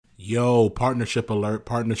Yo, partnership alert,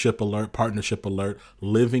 partnership alert, partnership alert.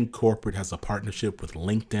 Living Corporate has a partnership with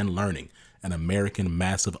LinkedIn Learning, an American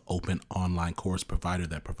massive open online course provider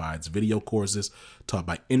that provides video courses taught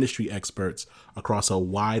by industry experts across a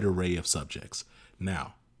wide array of subjects.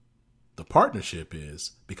 Now, the partnership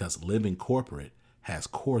is because Living Corporate has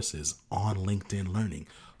courses on LinkedIn Learning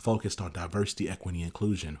focused on diversity, equity,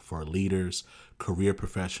 inclusion for leaders, career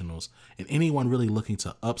professionals, and anyone really looking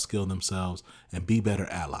to upskill themselves and be better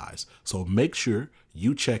allies. So make sure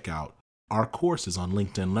you check out our courses on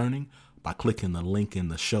LinkedIn Learning by clicking the link in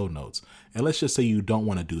the show notes. And let's just say you don't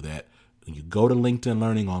want to do that. When you go to LinkedIn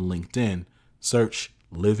Learning on LinkedIn, search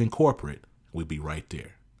Living Corporate. We'll be right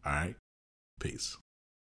there. All right. Peace.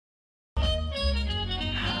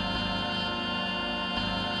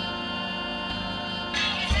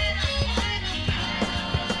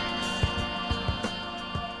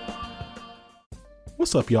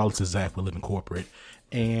 What's up, y'all? This is Zach with Living Corporate.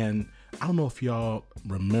 And I don't know if y'all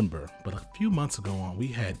remember, but a few months ago we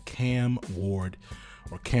had Cam Ward,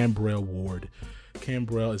 or Cambrell Ward.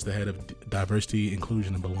 Cambrell is the head of diversity,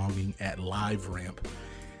 inclusion, and belonging at LiveRamp.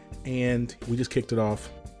 And we just kicked it off.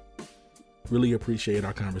 Really appreciate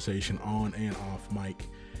our conversation on and off mic.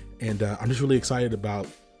 And I'm just really excited about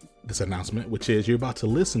this announcement, which is you're about to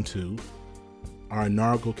listen to our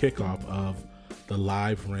inaugural kickoff of the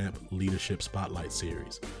LiveRamp Leadership Spotlight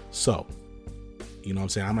Series. So, you know what I'm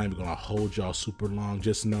saying? I'm not even going to hold y'all super long.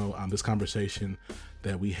 Just know this conversation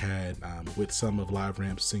that we had with some of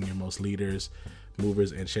LiveRamp's senior most leaders,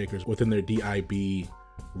 movers, and shakers within their DIB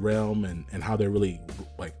realm and how they're really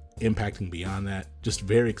like impacting beyond that. Just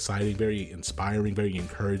very exciting, very inspiring, very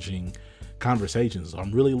encouraging conversations. So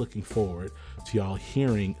I'm really looking forward to y'all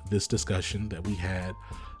hearing this discussion that we had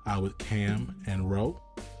with Cam and Ro.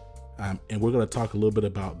 And we're going to talk a little bit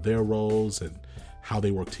about their roles and how they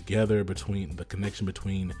work together, between the connection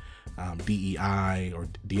between DEI or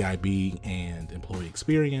DIB and employee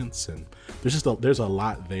experience. And there's a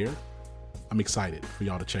lot there. I'm excited for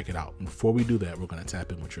y'all to check it out. And before we do that, we're going to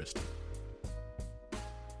tap in with Tristan.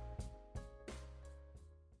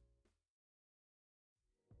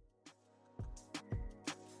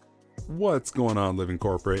 What's going on, Living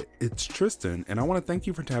Corporate? It's Tristan, and I want to thank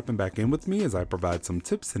you for tapping back in with me as I provide some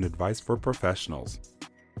tips and advice for professionals.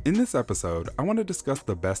 In this episode, I want to discuss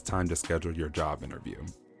the best time to schedule your job interview.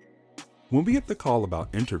 When we get the call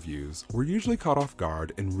about interviews, we're usually caught off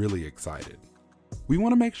guard and really excited. We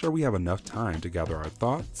want to make sure we have enough time to gather our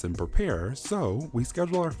thoughts and prepare, so we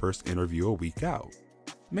schedule our first interview a week out.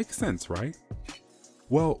 Makes sense, right?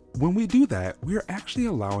 Well, when we do that, we are actually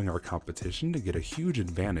allowing our competition to get a huge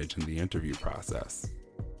advantage in the interview process.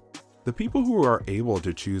 The people who are able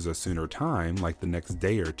to choose a sooner time, like the next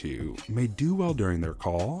day or two, may do well during their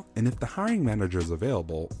call, and if the hiring manager is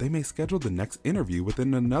available, they may schedule the next interview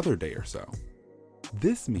within another day or so.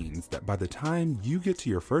 This means that by the time you get to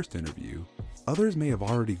your first interview, others may have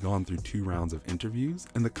already gone through 2 rounds of interviews,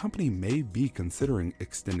 and the company may be considering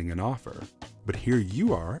extending an offer. But here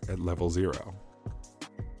you are at level 0.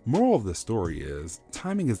 Moral of the story is,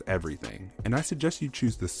 timing is everything, and I suggest you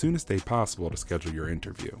choose the soonest day possible to schedule your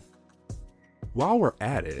interview. While we're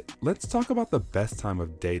at it, let's talk about the best time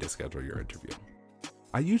of day to schedule your interview.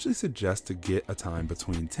 I usually suggest to get a time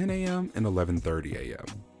between 10 a.m. and 11:30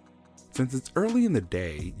 a.m. Since it's early in the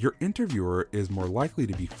day, your interviewer is more likely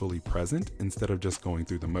to be fully present instead of just going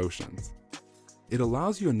through the motions. It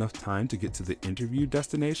allows you enough time to get to the interview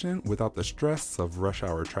destination without the stress of rush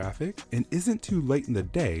hour traffic, and isn't too late in the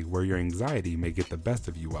day where your anxiety may get the best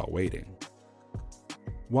of you while waiting.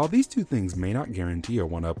 While these 2 things may not guarantee a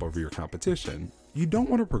one-up over your competition, you don't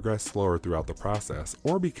want to progress slower throughout the process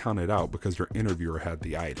or be counted out because your interviewer had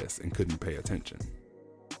the itis and couldn't pay attention.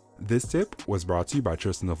 This tip was brought to you by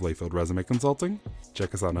Tristan of Layfield Resume Consulting.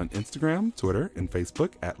 Check us out on Instagram, Twitter, and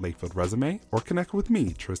Facebook at Layfield Resume, or connect with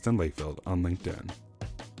me, Tristan Layfield, on LinkedIn.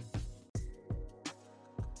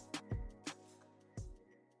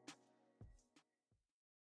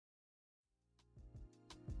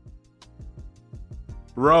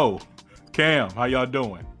 Ro, Cam, how y'all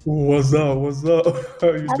doing? What's up?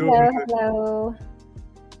 How you doing? Hello.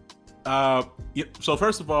 So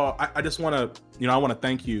first of all, I just want to, I want to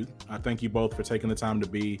thank you. I thank you both for taking the time to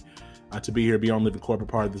be here, be on Living Corporate,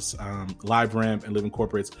 part of this LiveRamp and Living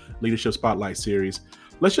Corporate's Leadership Spotlight Series.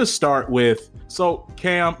 Let's just start with, so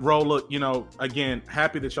Cam, Ro, look, again,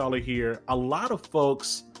 happy that y'all are here. A lot of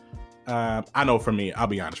folks, I know for me, I'll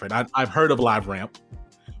be honest, right? I've heard of LiveRamp,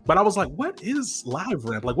 but I was like, what is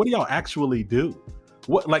LiveRamp? Like, what do y'all actually do?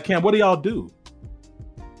 Cam, what do y'all do?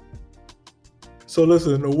 So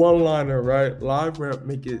listen, the one-liner, right? LiveRamp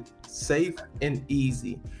make it safe and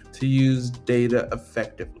easy to use data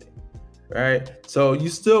effectively. right? So you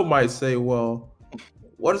still might say, well,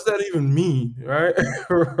 what does that even mean, right?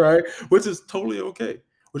 Right? Which is totally okay.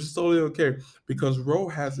 Which is totally okay because Ro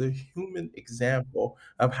has a human example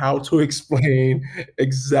of how to explain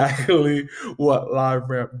exactly what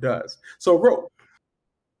LiveRamp does. So Ro,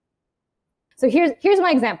 So here's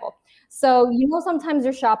my example. So sometimes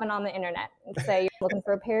you're shopping on the internet. Say you're looking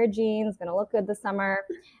for a pair of jeans, gonna look good this summer,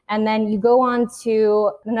 and then you go on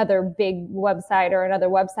to another big website or another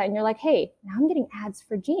website, and you're like, hey, now I'm getting ads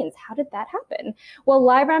for jeans. How did that happen? Well,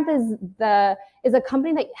 LiveRamp is a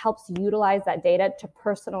company that helps utilize that data to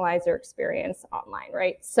personalize your experience online,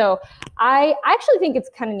 right? So I actually think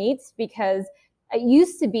it's kind of neat because it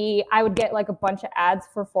used to be I would get like a bunch of ads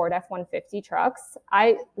for Ford F-150 trucks.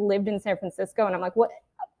 I lived in San Francisco and I'm like, what?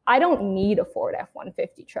 I don't need a Ford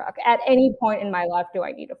F-150 truck. At any point in my life do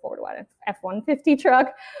I need a Ford F-150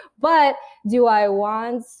 truck? But do I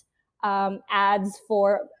want ads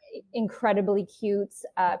for incredibly cute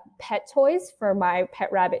pet toys for my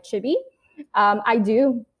pet rabbit Chibi? I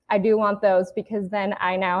do want those because then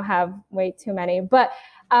I now have way too many. But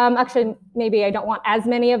actually, maybe I don't want as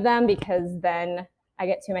many of them because then I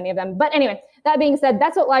get too many of them. But anyway, that being said,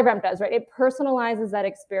 that's what LiveRamp does, right? It personalizes that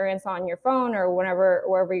experience on your phone or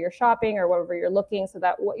wherever you're shopping or wherever you're looking so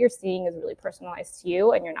that what you're seeing is really personalized to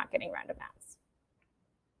you and you're not getting random ads.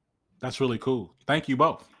 That's really cool. Thank you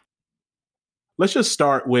both. Let's just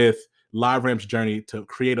start with LiveRamp's journey to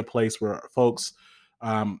create a place where folks,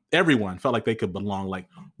 everyone felt like they could belong. Like,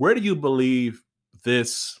 where do you believe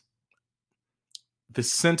this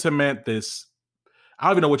sentiment, this, I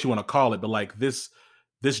don't even know what you want to call it, but like this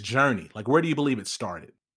journey, like where do you believe it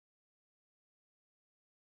started?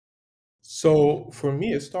 so for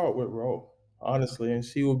me, it started with Ro, honestly, and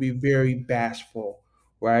she will be very bashful,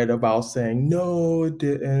 right, about saying no, it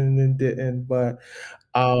didn't, it didn't. But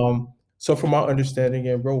so from my understanding,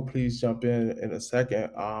 and Ro, please jump in a second.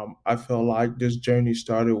 I feel like this journey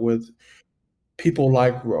started with people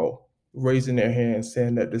like Ro raising their hands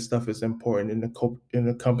saying that this stuff is important and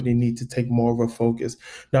the company need to take more of a focus.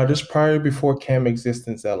 Now, this prior before Cam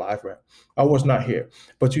existence at LiveRamp, I was not here,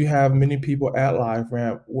 but you have many people at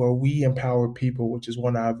LiveRamp where we empower people, which is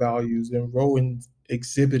one of our values. And Rowan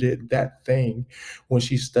exhibited that thing when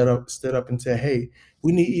she stood up and said, hey,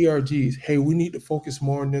 we need ERGs. Hey, we need to focus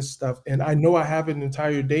more on this stuff. And I know I have an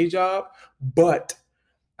entire day job, but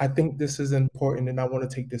I think this is important and I want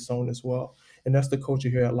to take this on as well. And that's the culture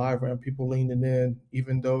here at LiveRamp, people leaning in,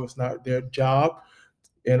 even though it's not their job.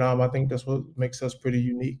 And I think that's what makes us pretty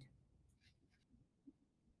unique.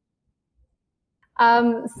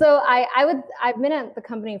 So I've been at the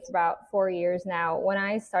company for about 4 years now. When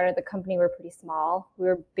I started the company, we were pretty small. We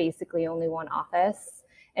were basically only one office.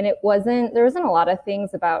 And there wasn't a lot of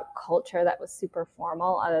things about culture that was super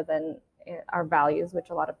formal other than our values,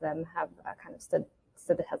 which a lot of them have kind of stood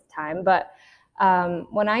the test of time. But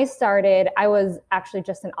when I started, I was actually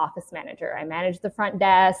just an office manager. I managed the front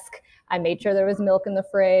desk. I made sure there was milk in the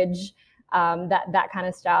fridge, that kind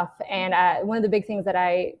of stuff. And one of the big things that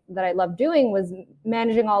I loved doing was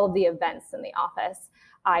managing all of the events in the office.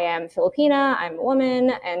 I am Filipina, I'm a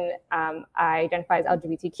woman, and I identify as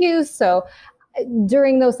LGBTQ. So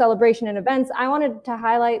during those celebration and events, I wanted to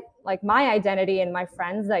highlight like my identity and my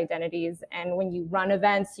friends' identities. And when you run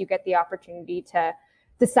events, you get the opportunity to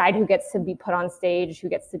decide who gets to be put on stage, who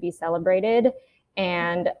gets to be celebrated.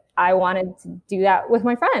 And I wanted to do that with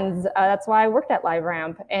my friends. That's why I worked at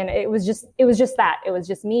LiveRamp. And it was just that. It was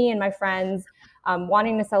just me and my friends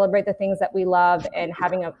wanting to celebrate the things that we love and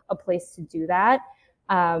having a place to do that.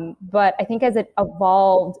 But I think as it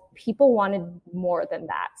evolved, people wanted more than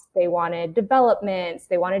that. They wanted developments.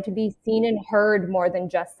 They wanted to be seen and heard more than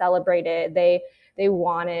just celebrated. They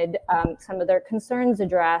wanted some of their concerns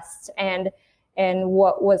addressed. And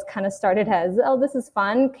what was kind of started as, oh, this is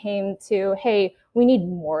fun, came to, hey, we need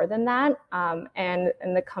more than that. And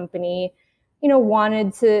the company,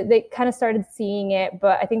 they kind of started seeing it.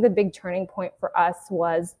 But I think the big turning point for us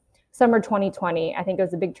was summer 2020. I think it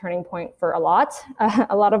was a big turning point for a lot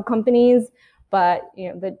of companies. But,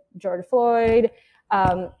 the George Floyd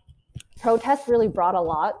protest really brought a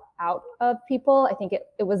lot out of people. I think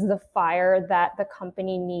it was the fire that the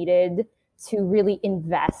company needed to really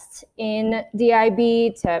invest in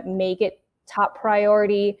DIB, to make it top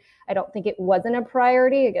priority. I don't think it wasn't a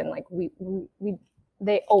priority. Again, like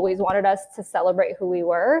they always wanted us to celebrate who we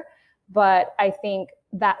were. But I think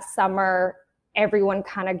that summer, everyone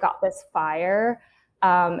kind of got this fire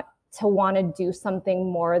to want to do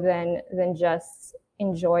something more than just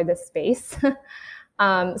enjoy the space.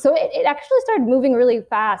 So it actually started moving really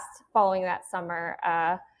fast following that summer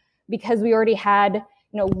because we already had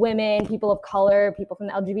women, people of color, people from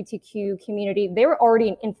the LGBTQ community. They were already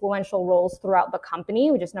in influential roles throughout the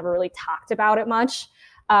company. We just never really talked about it much.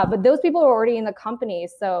 But those people were already in the company.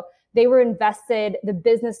 So they were invested. The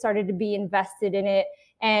business started to be invested in it.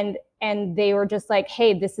 And they were just like,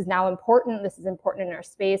 hey, this is now important. This is important in our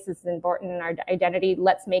space. This is important in our identity.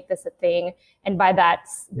 Let's make this a thing. And by that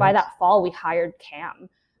fall, we hired Cam.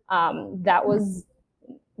 That was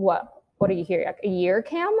what are you hearing? A year,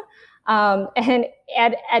 Cam? And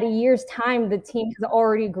at a year's time, the team has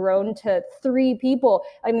already grown to 3 people.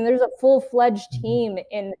 I mean, there's a full-fledged team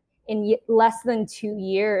in less than 2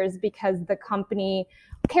 years because the company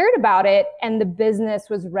cared about it and the business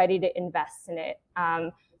was ready to invest in it.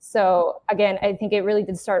 So again, I think it really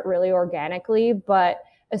did start really organically, but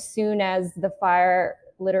as soon as the fire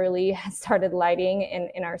literally started lighting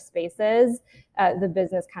in our spaces, the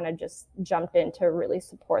business kind of just jumped in to really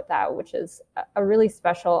support that, which is a really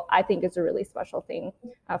special, I think it's a really special thing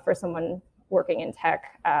for someone working in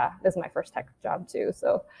tech. This is my first tech job too.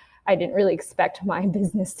 So I didn't really expect my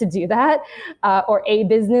business to do that or a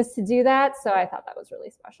business to do that. So I thought that was really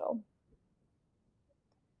special.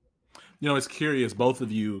 It's curious, both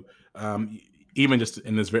of you, even just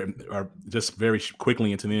in this very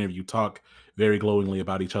quickly into the interview, talk very glowingly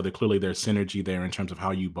about each other. Clearly there's synergy there in terms of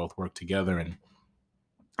how you both work together and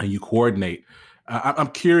you coordinate. I'm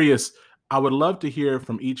curious, I would love to hear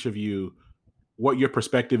from each of you what your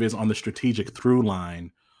perspective is on the strategic through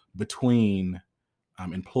line between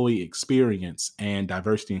employee experience and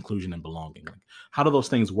diversity, inclusion, and belonging. Like, how do those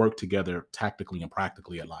things work together tactically and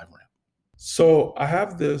practically at LiveRamp? So I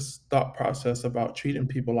have this thought process about treating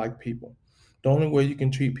people like people. The only way you can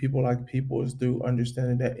treat people like people is through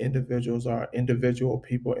understanding that individuals are individual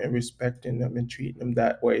people and respecting them and treating them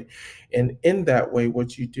that way. And in that way,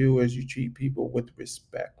 what you do is you treat people with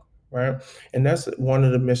respect, right? And that's one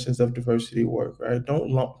of the missions of diversity work, right? Don't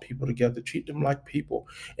lump people together, treat them like people.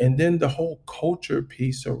 And then the whole culture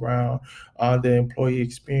piece around the employee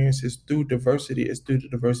experience is through diversity, is through the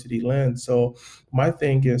diversity lens. So my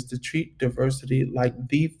thing is to treat diversity like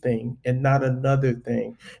the thing and not another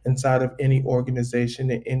thing inside of any organization,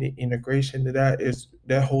 and any integration to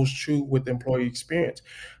that holds true with employee experience.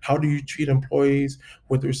 How do you treat employees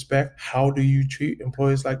with respect? How do you treat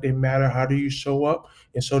employees like they matter? How do you show up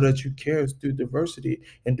and show that you care through diversity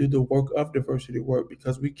and do the work of diversity work?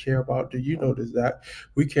 Because we care about, do you notice that?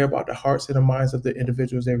 We care about the hearts and the minds of the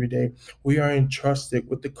individuals every day. We are entrusted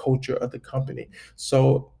with the culture of the company.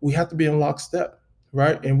 So we have to be in lockstep.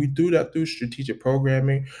 Right. And we do that through strategic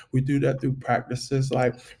programming. We do that through practices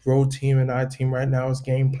like Road Team and I-Team right now is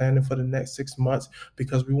game planning for the next 6 months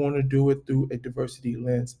because we want to do it through a diversity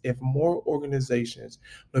lens. If more organizations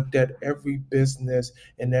looked at every business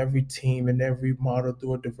and every team and every model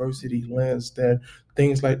through a diversity lens, then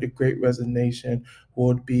things like the Great Resignation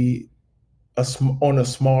would be on a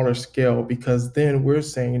smaller scale, because then we're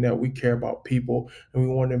saying that we care about people and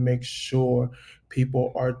we want to make sure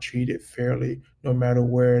people are treated fairly no matter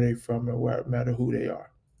where they're from and no matter who they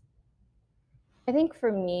are. I think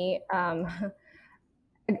for me,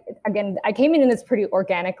 again, I came in this pretty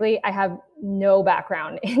organically. I have no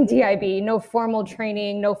background in DIB, no formal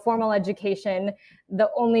training, no formal education. The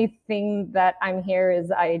only thing that I'm here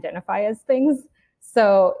is I identify as things.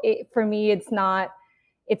 So for me, it's not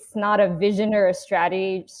a vision or a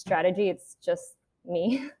strategy. It's just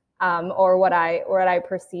me, or what I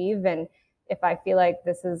perceive. And if I feel like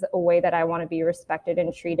this is a way that I want to be respected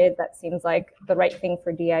and treated, that seems like the right thing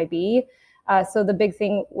for DIB. So the big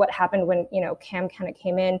thing, what happened when Cam kind of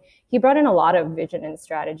came in, he brought in a lot of vision and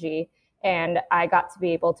strategy, and I got to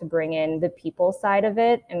be able to bring in the people side of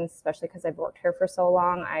it. And especially because I've worked here for so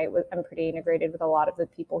long, I'm pretty integrated with a lot of the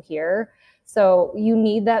people here. So you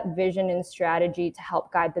need that vision and strategy to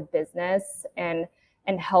help guide the business and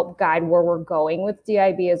help guide where we're going with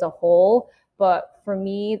DIB as a whole. But for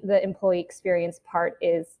me, the employee experience part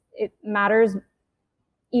it matters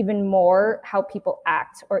even more how people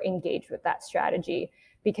act or engage with that strategy,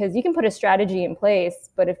 because you can put a strategy in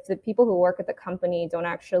place, but if the people who work at the company don't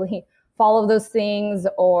actually follow those things,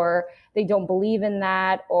 or they don't believe in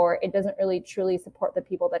that, or it doesn't really truly support the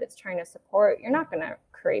people that it's trying to support, you're not going to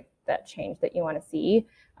create that change that you want to see.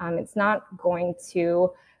 It's not going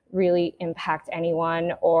to really impact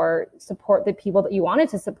anyone or support the people that you wanted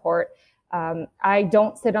to support. I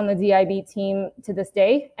don't sit on the DIB team to this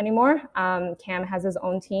day anymore. Cam has his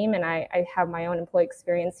own team, and I have my own employee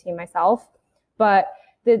experience team myself. But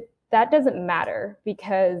that doesn't matter,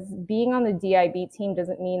 because being on the DIB team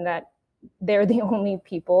doesn't mean that they're the only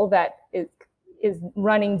people that is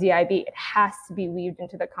running DIB. It has to be weaved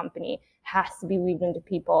into the company, has to be weaved into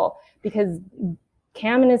people, because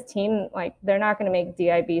Cam and his team, like, they're not going to make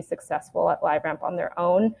DIB successful at LiveRamp on their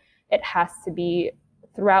own. It has to be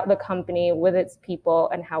throughout the company with its people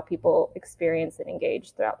and how people experience and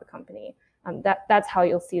engage throughout the company. That's how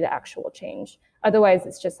you'll see the actual change. Otherwise,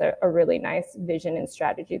 it's just a really nice vision and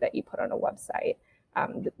strategy that you put on a website.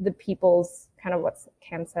 The people's, kind of what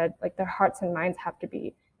Cam said, like, their hearts and minds have to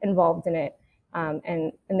be involved in it,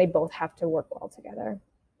 and they both have to work well together.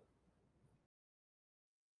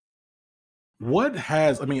 What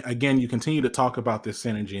has, I mean, again, you continue to talk about this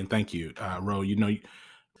synergy, and thank you, Ro. You know,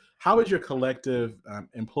 how has your collective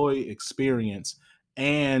employee experience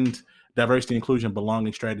and diversity, inclusion,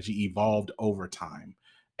 belonging strategy evolved over time?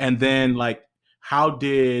 And then, like, how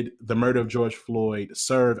did the murder of George Floyd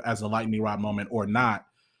serve as a lightning rod moment or not?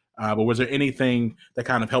 But was there anything that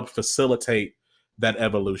kind of helped facilitate that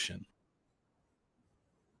evolution?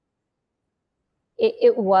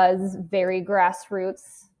 It was very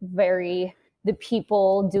grassroots, very the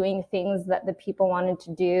people doing things that the people wanted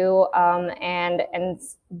to do, and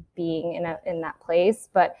being in that place.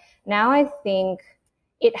 But now I think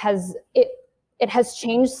it has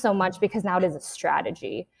changed so much because now it is a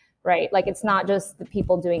strategy, right? Like, it's not just the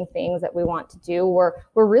people doing things that we want to do. We're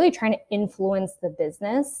really trying to influence the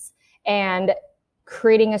business and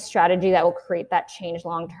creating a strategy that will create that change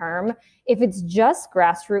long term. If it's just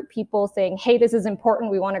grassroots people saying, hey, this is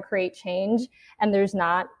important, we want to create change, and there's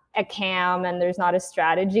not a Cam and there's not a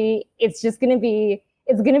strategy, it's going to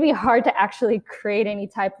be hard to actually create any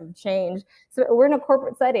type of change. So we're in a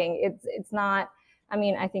corporate setting. It's not, I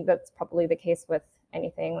mean, I think that's probably the case with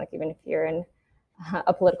anything, like even if you're in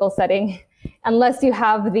a political setting, unless you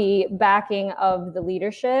have the backing of the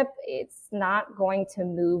leadership, it's not going to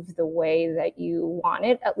move the way that you want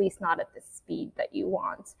it, at least not at the speed that you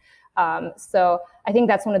want. So I think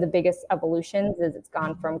that's one of the biggest evolutions, is it's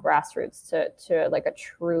gone from grassroots to like a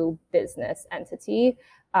true business entity.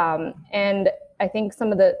 And I think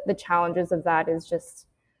some of the challenges of that is just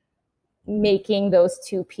making those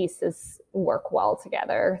two pieces work well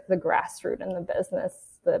together, the grassroots and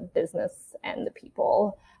the business and the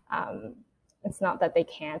people. It's not that they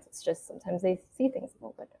can't, it's just sometimes they see things a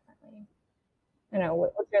little bit differently. I know,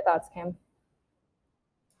 what's your thoughts, Cam?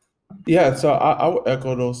 Yeah, so I would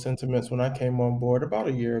echo those sentiments. When I came on board about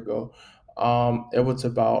a year ago, it was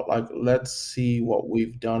about, like, let's see what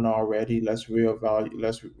we've done already. Let's reevaluate.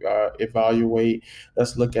 Let's evaluate.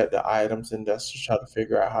 Let's look at the items, and let's try to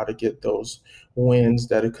figure out how to get those wins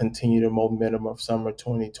that will continue the momentum of summer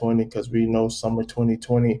 2020. Because we know summer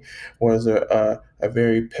 2020 was a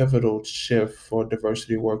very pivotal shift for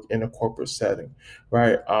diversity work in a corporate setting,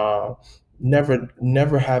 right?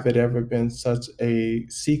 Never have it ever been such a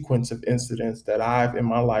sequence of incidents that in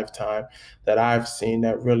my lifetime, that I've seen,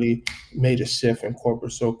 that really made a shift in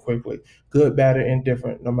corporate so quickly. Good, bad, or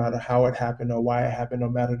indifferent, no matter how it happened or why it happened, no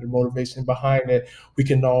matter the motivation behind it, we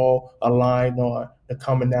can all align on the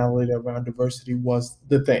commonality around diversity was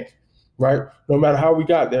the thing, right? No matter how we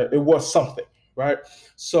got there, it was something, right?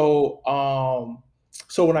 So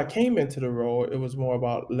when I came into the role, it was more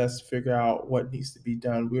about, let's figure out what needs to be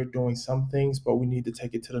done. We're doing some things, but we need to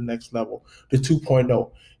take it to the next level. The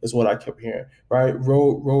 2.0 is what I kept hearing, right?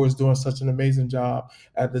 Ro is doing such an amazing job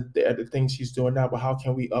at the things she's doing now, but how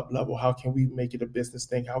can we up level? How can we make it a business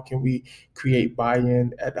thing? How can we create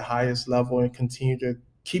buy-in at the highest level and continue to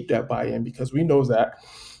keep that buy-in? Because we know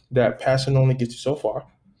that passion only gets you so far,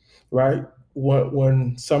 right?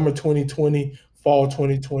 When summer 2020, fall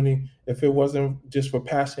 2020, if it wasn't just for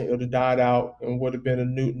passion, it would have died out and would have been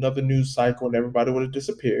another news cycle, and everybody would have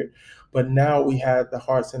disappeared. But now we had the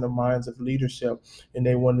hearts and the minds of leadership, and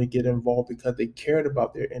they wanted to get involved because they cared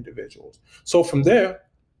about their individuals. So from there,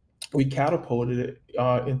 we catapulted it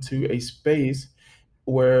into a space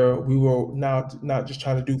where we were now not just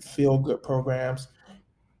trying to do feel-good programs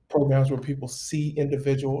where people see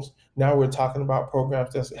individuals. Now we're talking about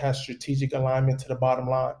programs that have strategic alignment to the bottom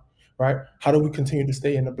line, right? How do we continue to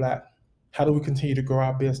stay in the black? How do we continue to grow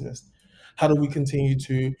our business? How do we continue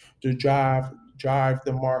to drive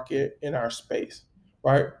the market in our space,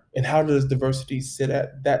 right? And how does diversity sit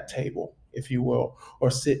at that table, if you will,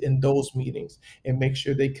 or sit in those meetings and make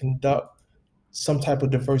sure they conduct some type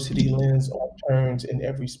of diversity lens on turns in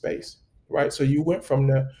every space, right? So you went from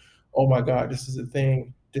the, oh my God, this is a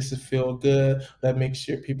thing, this is feel good, let's make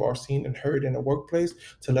sure people are seen and heard in the workplace,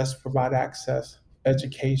 to let's provide access,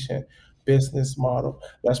 education, business model.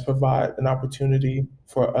 Let's provide an opportunity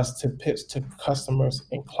for us to pitch to customers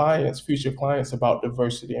and clients, future clients, about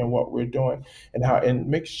diversity and what we're doing and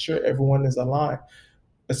make sure everyone is aligned.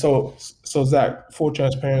 So Zach, full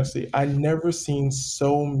transparency, I never seen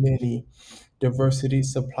so many diversity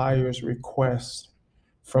suppliers requests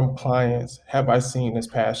from clients have I seen this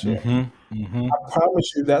past year? I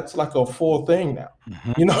promise you that's like a full thing now.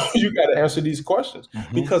 You know, you got to answer these questions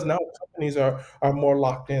because now companies are more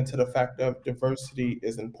locked into the fact that diversity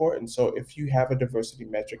is important. So if you have a diversity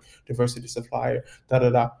metric, diversity supplier,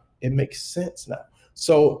 it makes sense now.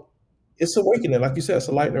 So it's awakening. Like you said, it's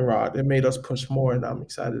a lightning rod. It made us push more, and I'm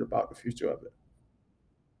excited about the future of it.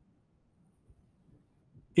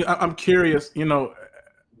 Yeah, I'm curious, you know,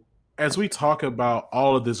 as we talk about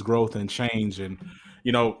all of this growth and change, and,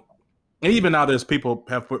 you know, and even now there's people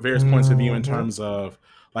have various points of view in terms of,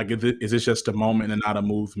 like, is this just a moment and not a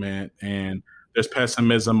movement? And there's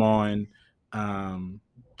pessimism on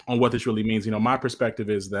what this really means. You know, my perspective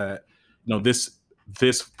is that, you know, this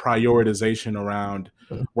prioritization around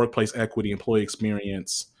workplace equity, employee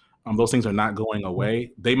experience, those things are not going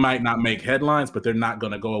away. They might not make headlines, but they're not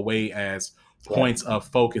going to go away as points of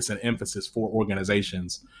focus and emphasis for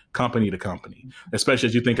organizations, company to company, especially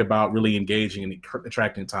as you think about really engaging and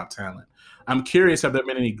attracting top talent. I'm curious, have there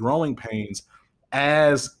been any growing pains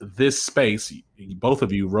as this space, both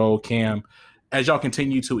of you, Ro, Cam, as y'all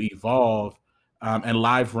continue to evolve and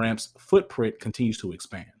LiveRamp's footprint continues to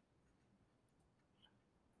expand?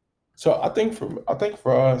 So I think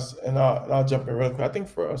for us, and I'll jump in real quick. I think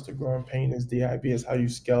for us, the growing pain is DIB, is how you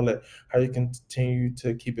scale it, how you continue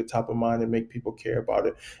to keep it top of mind and make people care about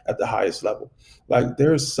it at the highest level. Like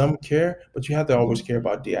there's some care, but you have to always care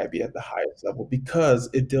about DIB at the highest level because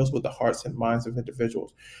it deals with the hearts and minds of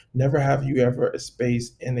individuals. Never have you ever a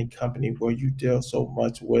space in a company where you deal so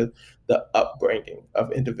much with the upbringing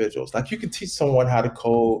of individuals. Like you can teach someone how to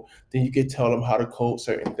code, then you could tell them how to code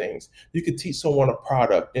certain things. You could teach someone a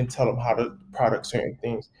product and tell them how to product certain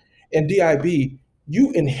things. In DIB,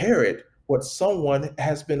 you inherit what someone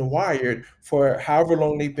has been wired for however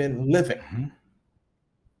long they've been living,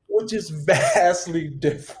 which is vastly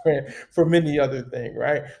different from any other thing,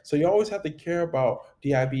 right? So you always have to care about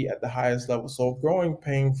DIB at the highest level. So growing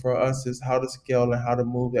pain for us is how to scale and how to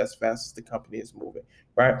move as fast as the company is moving,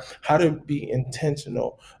 right? How to be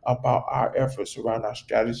intentional about our efforts around our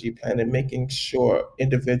strategy plan and making sure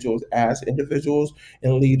individuals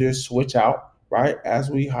and leaders switch out, right? As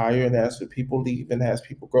we hire and as the people leave and as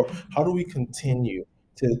people grow, how do we continue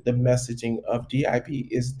to the messaging of DIB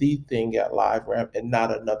is the thing at LiveRamp and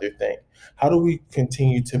not another thing? How do we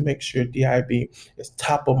continue to make sure DIB is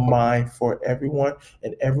top of mind for everyone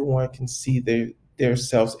and everyone can see their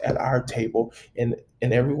selves at our table and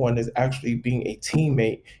everyone is actually being a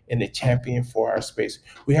teammate and a champion for our space?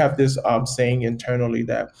 We have this saying internally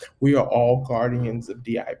that we are all guardians of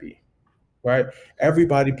DIB. Right?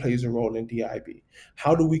 Everybody plays a role in DIB.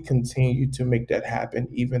 How do we continue to make that happen,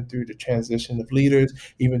 even through the transition of leaders,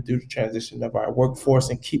 even through the transition of our workforce,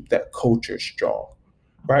 and keep that culture strong?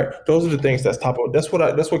 Right? Those are the things that's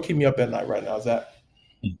what keep me up at night right now. Is that?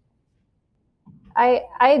 I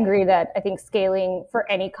agree that I think scaling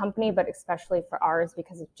for any company, but especially for ours,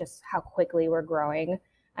 because of just how quickly we're growing.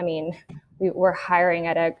 I mean, we're hiring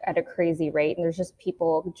at a crazy rate, and there's just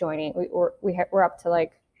people joining. We're up to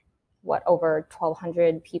like, over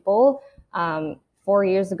 1,200 people. 4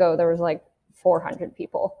 years ago, there was like 400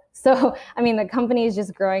 people. So, I mean, the company is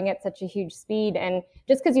just growing at such a huge speed. And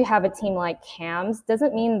just because you have a team like Cam's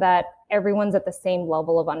doesn't mean that everyone's at the same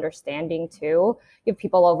level of understanding too. You have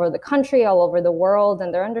people all over the country, all over the world,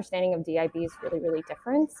 and their understanding of DIB is really, really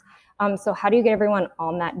different. So how do you get everyone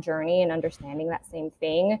on that journey and understanding that same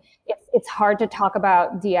thing? It's hard to talk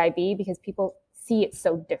about DIB because people see it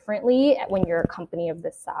so differently when you're a company of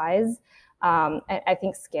this size. I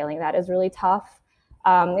think scaling that is really tough. The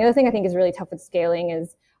other thing I think is really tough with scaling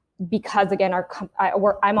is because, again,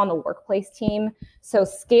 I'm on the workplace team. So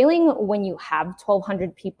scaling when you have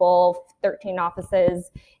 1,200 people, 13 offices,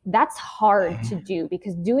 that's hard to do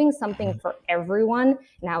because doing something for everyone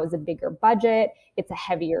now is a bigger budget. It's a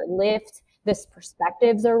heavier lift. This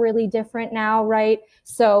perspectives are really different now, right?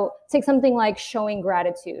 So take something like showing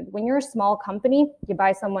gratitude. When you're a small company, you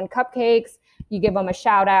buy someone cupcakes, you give them a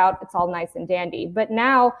shout out, it's all nice and dandy. But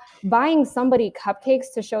now buying somebody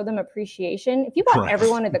cupcakes to show them appreciation, if you bought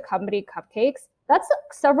everyone at the company cupcakes, that's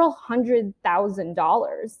several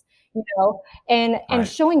 $100,000, you know? And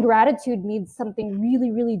showing gratitude means something really,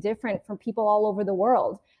 really different from people all over the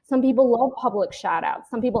world. Some people love public shout outs.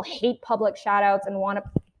 Some people hate public shout outs and want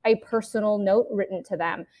a personal note written to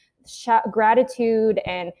them. Gratitude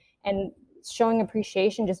and showing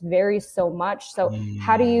appreciation just varies so much. So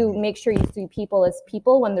how do you make sure you see people as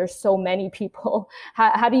people when there's so many people?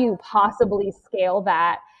 How do you possibly scale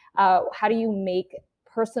that? How do you make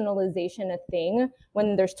personalization a thing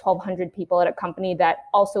when there's 1,200 people at a company that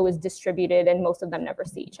also is distributed and most of them never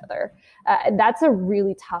see each other? That's a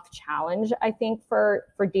really tough challenge, I think, for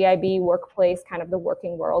DIB workplace, kind of the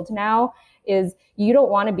working world now, is you don't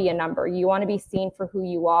want to be a number. You want to be seen for who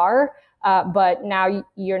you are. But now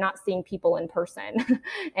you're not seeing people in person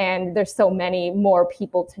and there's so many more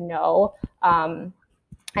people to know.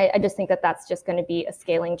 I just think that that's just going to be a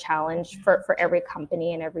scaling challenge for every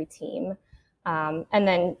company and every team. And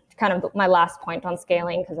then kind of my last point on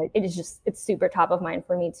scaling, because it's super top of mind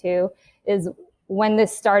for me too, is when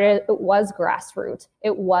this started, it was grassroots.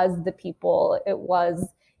 It was the people. It was,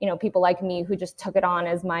 people like me who just took it on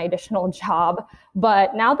as my additional job.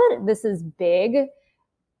 But now that this is big,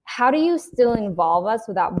 how do you still involve us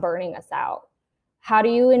without burning us out? How do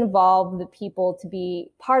you involve the people to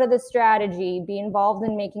be part of the strategy, be involved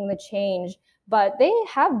in making the change, but they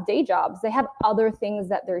have day jobs, they have other things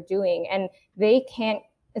that they're doing, and they can't,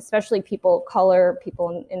 especially people of color,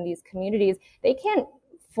 people in these communities, they can't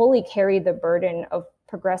fully carry the burden of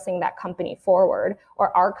progressing that company forward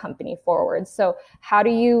or our company forward. So how do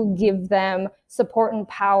you give them support and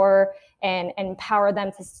power and empower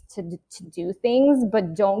them to do things,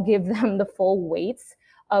 but don't give them the full weight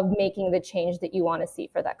of making the change that you want to see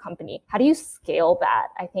for that company? How do you scale that?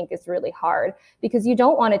 I think is really hard, because you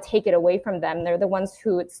don't want to take it away from them. They're the ones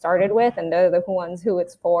who it started with, and they're the ones who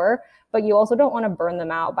it's for, but you also don't want to burn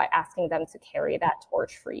them out by asking them to carry that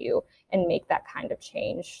torch for you and make that kind of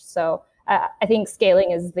change. So I think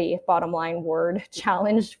scaling is the bottom line word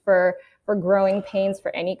challenge for growing pains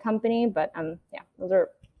for any company. But those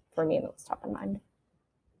are, for me, what's top of mind.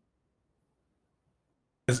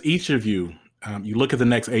 As each of you, you look at the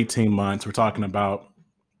next 18 months, we're talking about,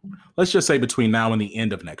 let's just say between now and the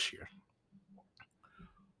end of next year.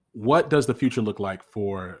 What does the future look like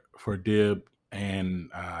for DIB and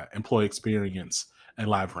employee experience and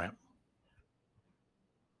LiveRamp?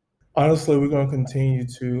 Honestly, we're going to continue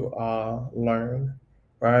to learn,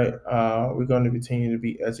 right? We're going to continue to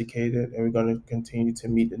be educated, and we're going to continue to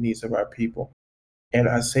meet the needs of our people. And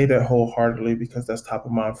I say that wholeheartedly because that's top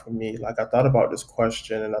of mind for me. Like, I thought about this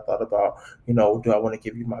question, and I thought about, do I want to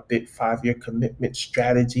give you my big 5-year commitment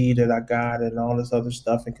strategy that I got and all this other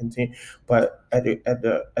stuff and continue? But at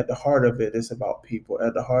the heart of it is about people.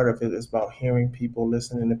 At the heart of it is about hearing people,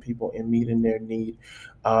 listening to people, and meeting their need.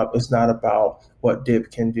 It's not about what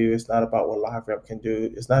DIB can do. It's not about what LiveRamp can do.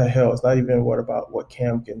 It's not even about what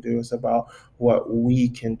CAM can do. It's about what we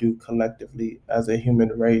can do collectively as a human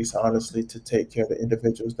race, honestly, to take care of the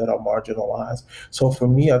individuals that are marginalized. So for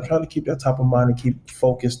me, I try to keep that top of mind and keep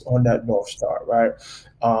focused on that North Star, right?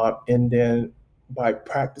 And then by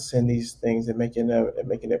practicing these things and making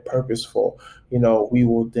it purposeful, we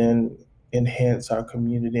will then enhance our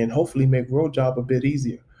community and hopefully make road job a bit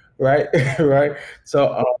easier, right? Right.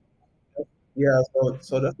 So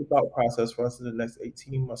so that's the thought process for us in the next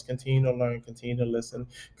 18 months. Continue to learn, continue to listen,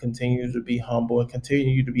 continue to be humble, and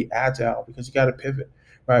continue to be agile, because you got to pivot,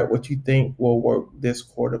 right? What you think will work this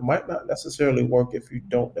quarter might not necessarily work if you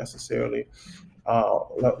don't necessarily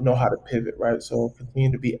know how to pivot, right? So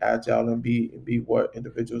continue to be agile and be what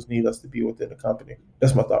individuals need us to be within the company.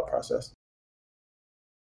 That's my thought process.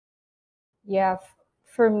 Yeah,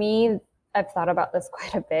 for me, I've thought about this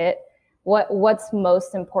quite a bit. What's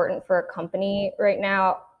most important for a company right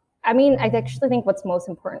now? I mean, I actually think what's most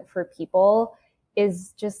important for people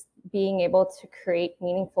is just being able to create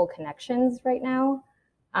meaningful connections right now.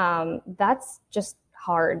 That's just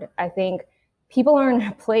hard. I think people are in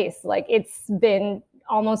a place, like, it's been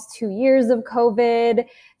almost 2 years of COVID,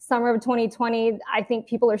 summer of 2020. I think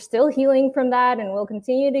people are still healing from that and will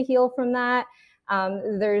continue to heal from that.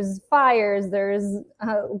 There's fires, there's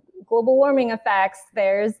global warming effects,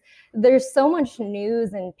 there's so much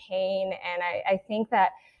news and pain. And I think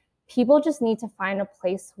that people just need to find a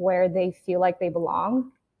place where they feel like they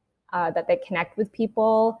belong, that they connect with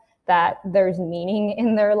people, that there's meaning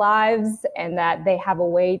in their lives, and that they have a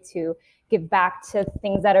way to give back to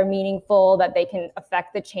things that are meaningful, that they can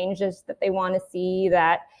affect the changes that they want to see,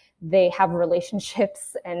 that they have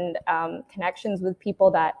relationships and connections with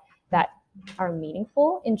people that are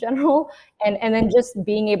meaningful in general, and then just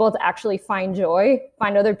being able to actually find joy,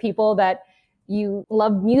 find other people that you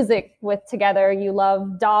love music with together, you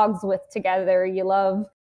love dogs with together, you love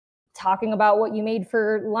talking about what you made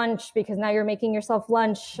for lunch because now you're making yourself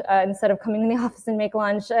lunch instead of coming in the office and make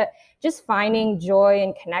lunch. Just finding joy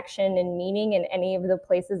and connection and meaning in any of the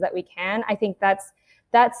places that we can. I think that's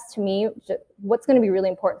to me what's going to be really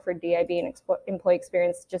important for DIB and employee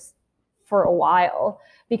experience, just for a while,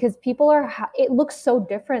 because it looks so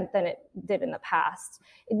different than it did in the past.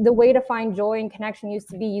 The way to find joy and connection used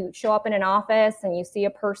to be you show up in an office and you see a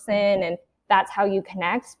person and that's how you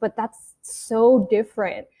connect, but that's so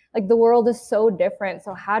different. Like the world is so different.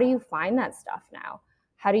 So how do you find that stuff now?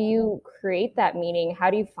 How do you create that meaning? How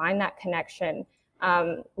do you find that connection?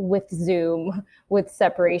 With Zoom, with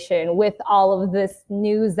separation, with all of this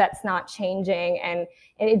news that's not changing. And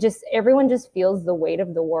everyone just feels the weight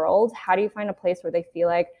of the world. How do you find a place where they feel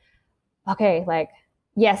like, okay, like,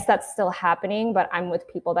 yes, that's still happening, but I'm with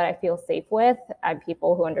people that I feel safe with. I'm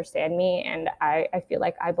people who understand me, and I feel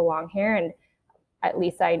like I belong here. And at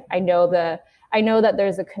least I know that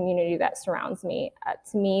there's a community that surrounds me.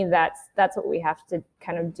 To me, that's what we have to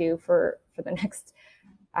kind of do for the next,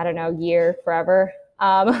 I don't know, year, forever.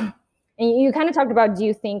 And you kind of talked about, do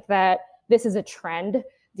you think that this is a trend,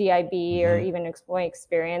 DIB, or even employee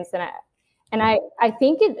experience? And I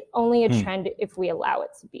think it's only a trend if we allow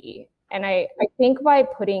it to be. And I think by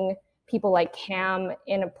putting people like Cam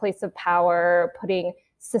in a place of power, putting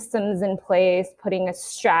systems in place, putting a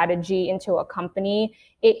strategy into a company,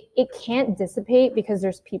 it can't dissipate because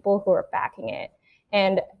there's people who are backing it.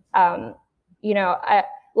 And,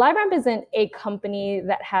 LiveRamp isn't a company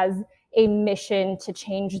that has a mission to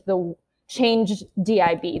change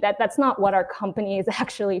DIB. That's not what our company is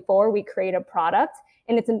actually for. We create a product,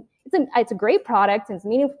 and it's a great product, and it's a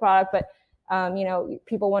meaningful product, but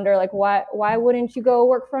people wonder, like, why wouldn't you go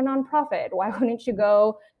work for a nonprofit? Why wouldn't you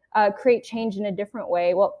go create change in a different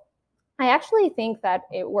way? Well, I actually think that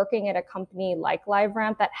working at a company like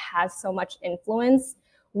LiveRamp that has so much influence,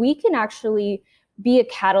 we can actually be a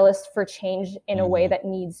catalyst for change in a way that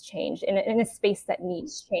needs change, in a space that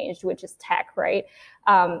needs change, which is tech, right?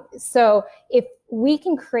 So if we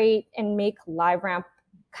can create and make LiveRamp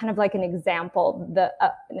kind of like an example,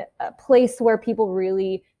 a place where people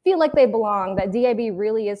really feel like they belong, that DIB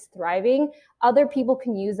really is thriving, other people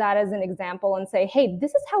can use that as an example and say, hey,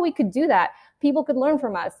 this is how we could do that. People could learn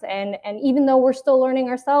from us. And even though we're still learning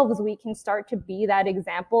ourselves, we can start to be that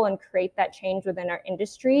example and create that change within our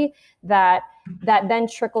industry that then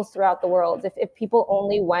trickles throughout the world. If people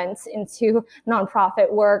only went into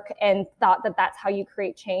nonprofit work and thought that that's how you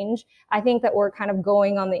create change, I think that we're kind of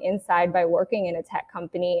going on the inside by working in a tech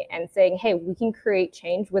company and saying, hey, we can create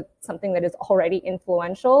change with something that is already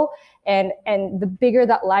influential. And the bigger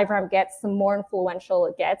that LiveRamp gets, the more influential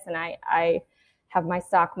it gets. And I have my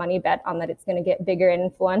stock money bet on that it's going to get bigger and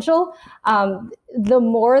influential. The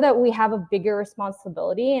more that we have a bigger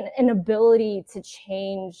responsibility and an ability to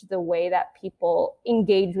change the way that people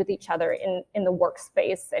engage with each other in the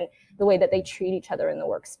workspace and the way that they treat each other in the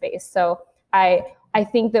workspace. So I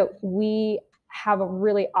think that we have a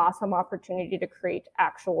really awesome opportunity to create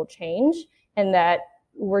actual change, and that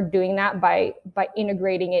we're doing that by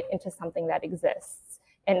integrating it into something that exists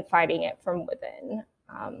and fighting it from within.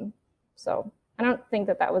 So I don't think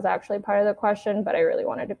that was actually part of the question, but I really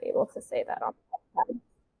wanted to be able to say that on the podcast.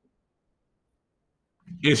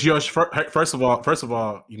 It's yours. First of all,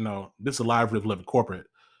 this is a Live Live Corporate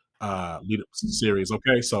leadership series.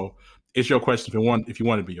 Okay, so it's your question if you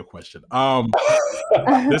want to be your question.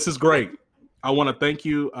 This is great. I want to thank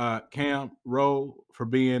you, Cam, Ro, for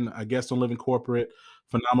being a guest on Living Corporate.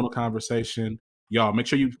 Phenomenal conversation. Y'all, make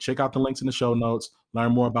sure you check out the links in the show notes.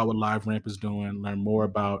 Learn more about what LiveRamp is doing. Learn more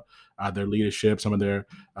about their leadership, some of their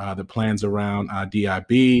plans around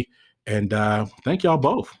DIB. And thank y'all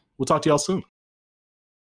both. We'll talk to y'all soon.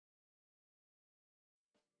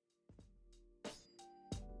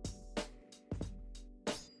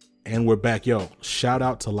 And we're back. Yo, shout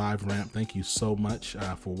out to LiveRamp. Thank you so much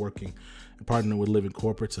for working and partnering with Living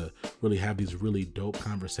Corporate to really have these really dope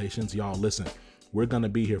conversations. Y'all, listen, we're going to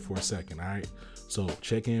be here for a second, all right? So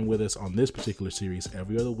check in with us on this particular series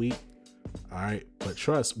every other week, all right? But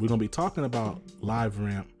trust, we're going to be talking about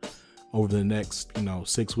LiveRamp over the next,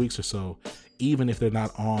 6 weeks or so, even if they're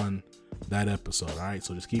not on that episode, all right?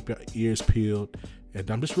 So just keep your ears peeled.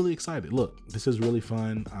 And I'm just really excited. Look, this is really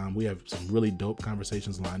fun. We have some really dope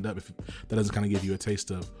conversations lined up. If that doesn't kind of give you a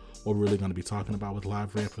taste of what we're really going to be talking about with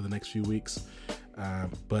LiveRamp for the next few weeks.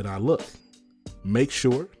 But look, make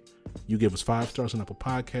sure you give us 5 stars on Apple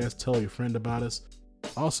Podcasts. Tell your friend about us.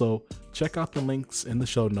 Also, check out the links in the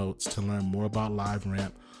show notes to learn more about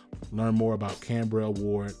LiveRamp, learn more about Canberra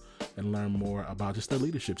Ward, and learn more about just their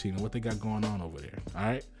leadership team and what they got going on over there. All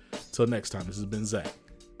right? Till next time, this has been Zach.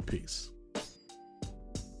 Peace.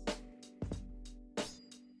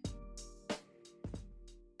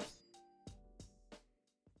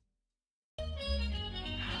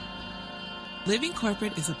 Living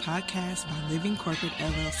Corporate is a podcast by Living Corporate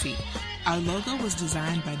LLC. Our logo was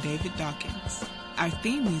designed by David Dawkins. Our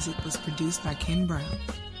theme music was produced by Ken Brown.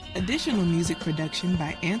 Additional music production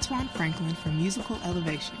by Antoine Franklin for Musical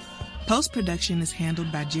Elevation. Post-production is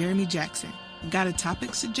handled by Jeremy Jackson. Got a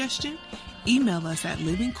topic suggestion? Email us at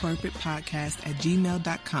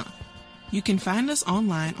livingcorporatepodcast@gmail.com. You can find us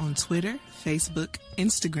online on Twitter, Facebook,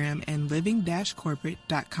 Instagram, and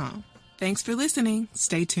living-corporate.com. Thanks for listening.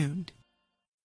 Stay tuned.